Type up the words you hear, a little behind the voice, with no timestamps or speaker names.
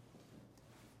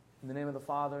In the name of the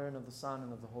Father, and of the Son,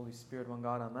 and of the Holy Spirit, one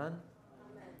God, Amen. Amen.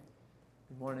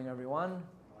 Good morning, everyone. Morning,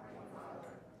 Father.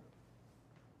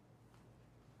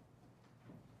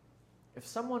 If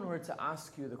someone were to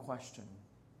ask you the question,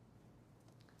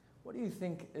 what do you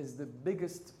think is the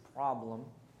biggest problem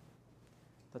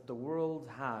that the world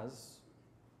has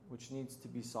which needs to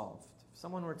be solved? If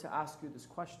someone were to ask you this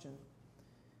question,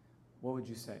 what would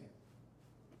you say?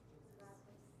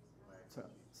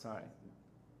 Sorry,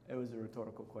 it was a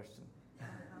rhetorical question.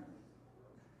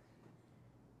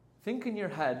 Think in your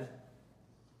head,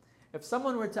 if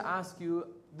someone were to ask you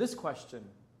this question,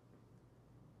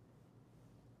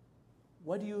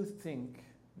 what do you think,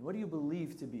 what do you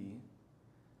believe to be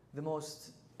the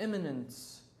most imminent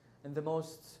and the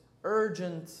most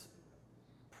urgent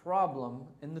problem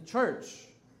in the church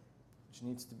which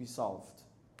needs to be solved?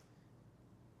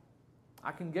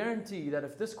 I can guarantee that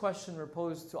if this question were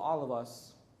posed to all of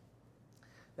us,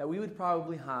 that we would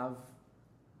probably have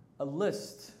a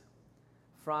list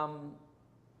from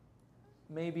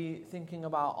maybe thinking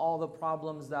about all the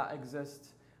problems that exist,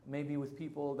 maybe with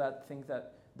people that think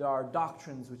that there are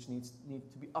doctrines which need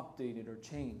to be updated or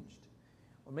changed.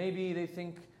 Or maybe they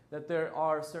think that there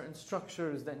are certain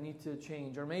structures that need to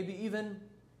change. Or maybe even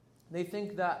they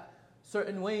think that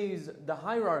certain ways, the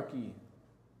hierarchy,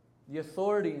 the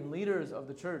authority and leaders of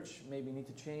the church maybe need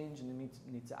to change and they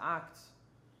need to act.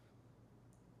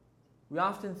 We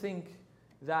often think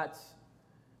that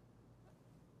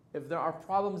if there are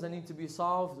problems that need to be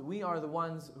solved, we are the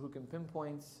ones who can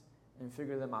pinpoint and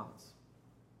figure them out.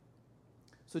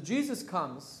 So Jesus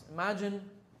comes, imagine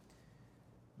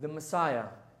the Messiah,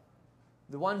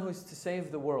 the one who is to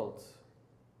save the world,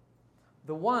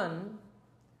 the one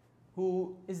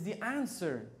who is the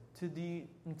answer to the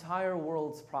entire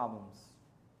world's problems.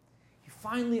 He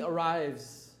finally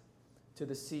arrives to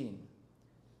the scene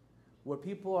where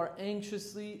people are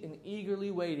anxiously and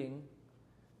eagerly waiting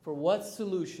for what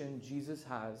solution Jesus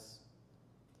has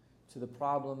to the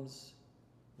problems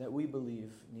that we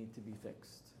believe need to be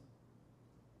fixed.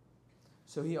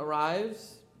 So he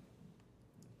arrives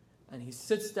and he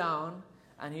sits down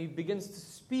and he begins to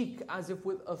speak as if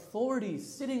with authority,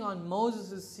 sitting on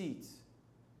Moses' seat.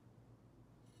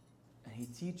 And he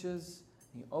teaches,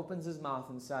 he opens his mouth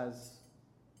and says,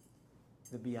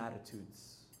 the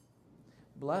beatitudes.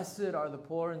 Blessed are the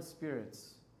poor in spirit.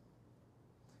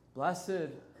 Blessed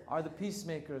are the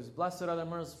peacemakers. Blessed are the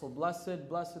merciful. Blessed,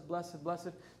 blessed, blessed, blessed.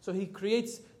 So he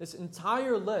creates this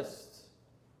entire list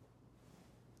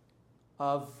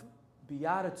of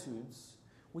beatitudes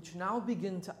which now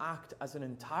begin to act as an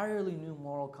entirely new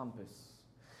moral compass,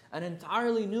 an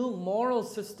entirely new moral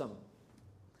system.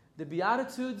 The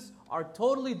beatitudes are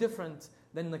totally different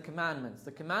than the commandments.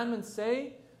 The commandments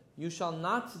say, you shall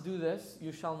not do this,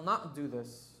 you shall not do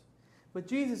this. But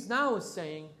Jesus now is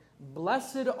saying,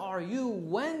 blessed are you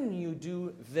when you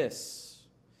do this.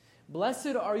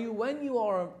 Blessed are you when you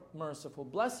are merciful.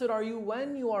 Blessed are you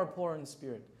when you are poor in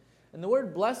spirit. And the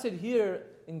word blessed here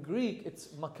in Greek, it's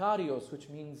makarios, which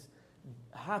means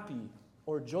happy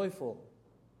or joyful.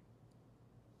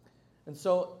 And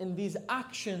so in these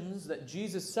actions that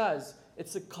Jesus says,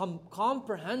 it's a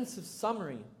comprehensive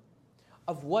summary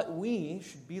of what we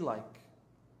should be like.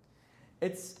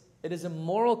 It is a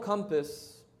moral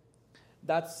compass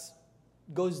that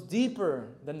goes deeper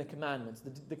than the commandments.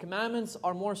 The commandments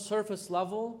are more surface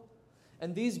level,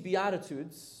 and these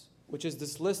beatitudes, which is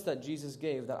this list that Jesus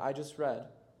gave that I just read,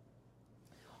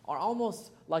 are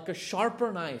almost like a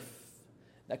sharper knife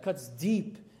that cuts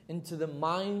deep into the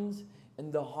mind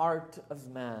and the heart of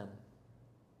man.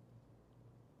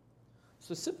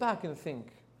 So sit back and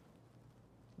think.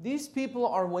 These people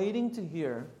are waiting to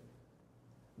hear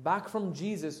back from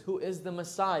Jesus, who is the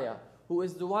Messiah, who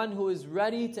is the one who is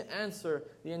ready to answer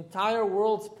the entire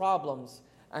world's problems.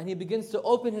 And he begins to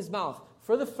open his mouth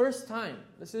for the first time.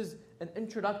 This is an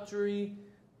introductory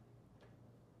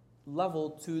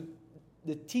level to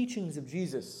the teachings of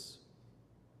Jesus.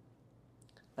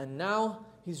 And now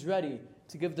he's ready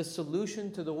to give the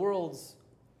solution to the world's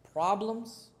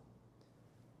problems,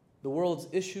 the world's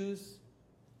issues,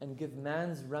 and give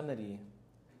man's remedy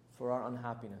for our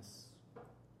unhappiness.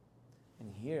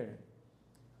 And here,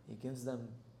 he gives them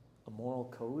a moral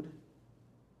code.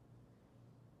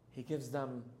 He gives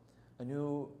them a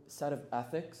new set of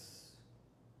ethics.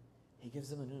 He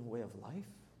gives them a new way of life.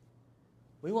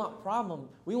 We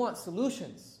want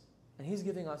solutions. And he's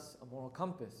giving us a moral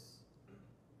compass.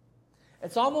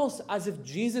 It's almost as if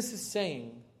Jesus is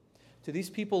saying to these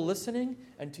people listening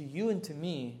and to you and to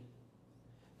me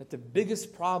that the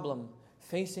biggest problem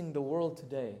facing the world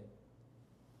today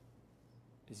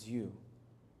is you.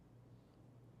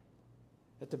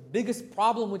 that the biggest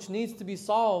problem which needs to be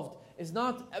solved is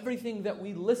not everything that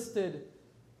we listed,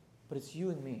 but it's you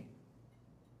and me.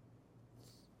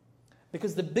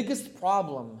 Because the biggest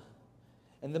problem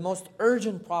and the most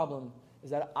urgent problem is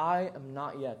that I am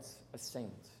not yet a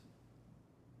saint.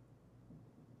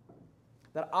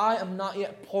 That I am not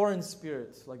yet poor in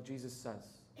spirit, like Jesus says.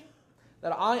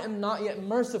 That I am not yet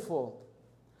merciful.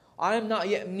 I am not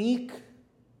yet meek,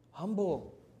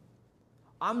 humble.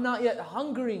 I'm not yet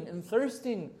hungering and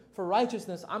thirsting for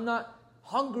righteousness. I'm not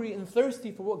hungry and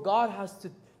thirsty for what God has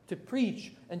to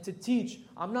preach and to teach.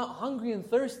 I'm not hungry and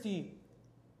thirsty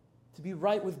to be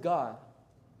right with God.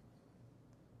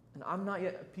 And I'm not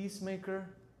yet a peacemaker.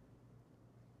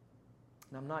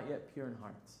 And I'm not yet pure in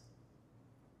heart.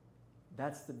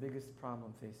 That's the biggest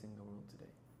problem facing the world today.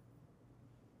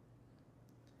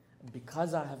 And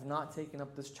because I have not taken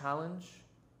up this challenge,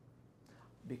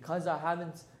 because I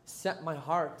haven't set my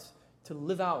heart to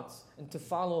live out and to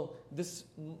follow this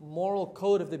moral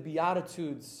code of the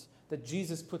beatitudes that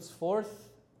Jesus puts forth,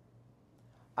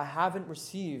 I haven't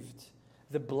received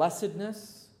the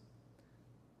blessedness,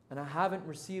 and I haven't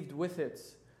received with it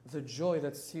the joy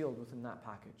that's sealed within that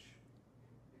package.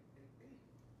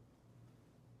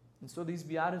 And so these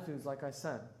beatitudes, like I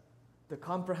said, they're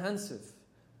comprehensive,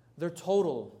 they're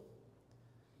total,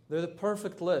 they're the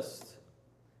perfect list.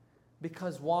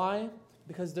 Because why?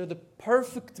 Because they're the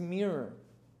perfect mirror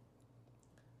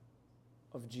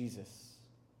of Jesus.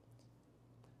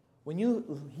 When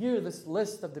you hear this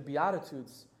list of the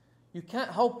beatitudes, you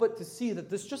can't help but to see that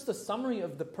this is just a summary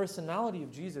of the personality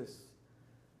of Jesus.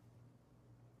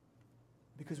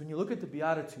 Because when you look at the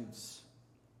beatitudes,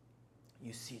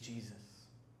 you see Jesus.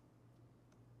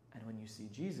 And when you see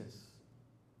Jesus,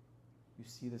 you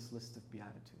see this list of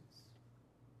beatitudes.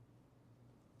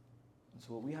 And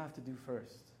so what we have to do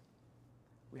first,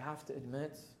 we have to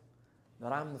admit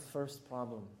that I'm the first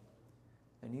problem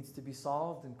that needs to be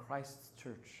solved in Christ's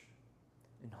church,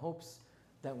 in hopes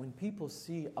that when people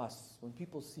see us, when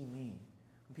people see me,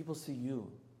 when people see you,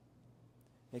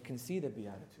 they can see the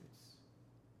Beatitudes.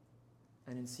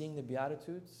 And in seeing the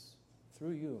Beatitudes,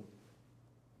 through you,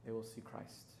 they will see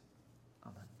Christ.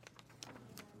 Amen.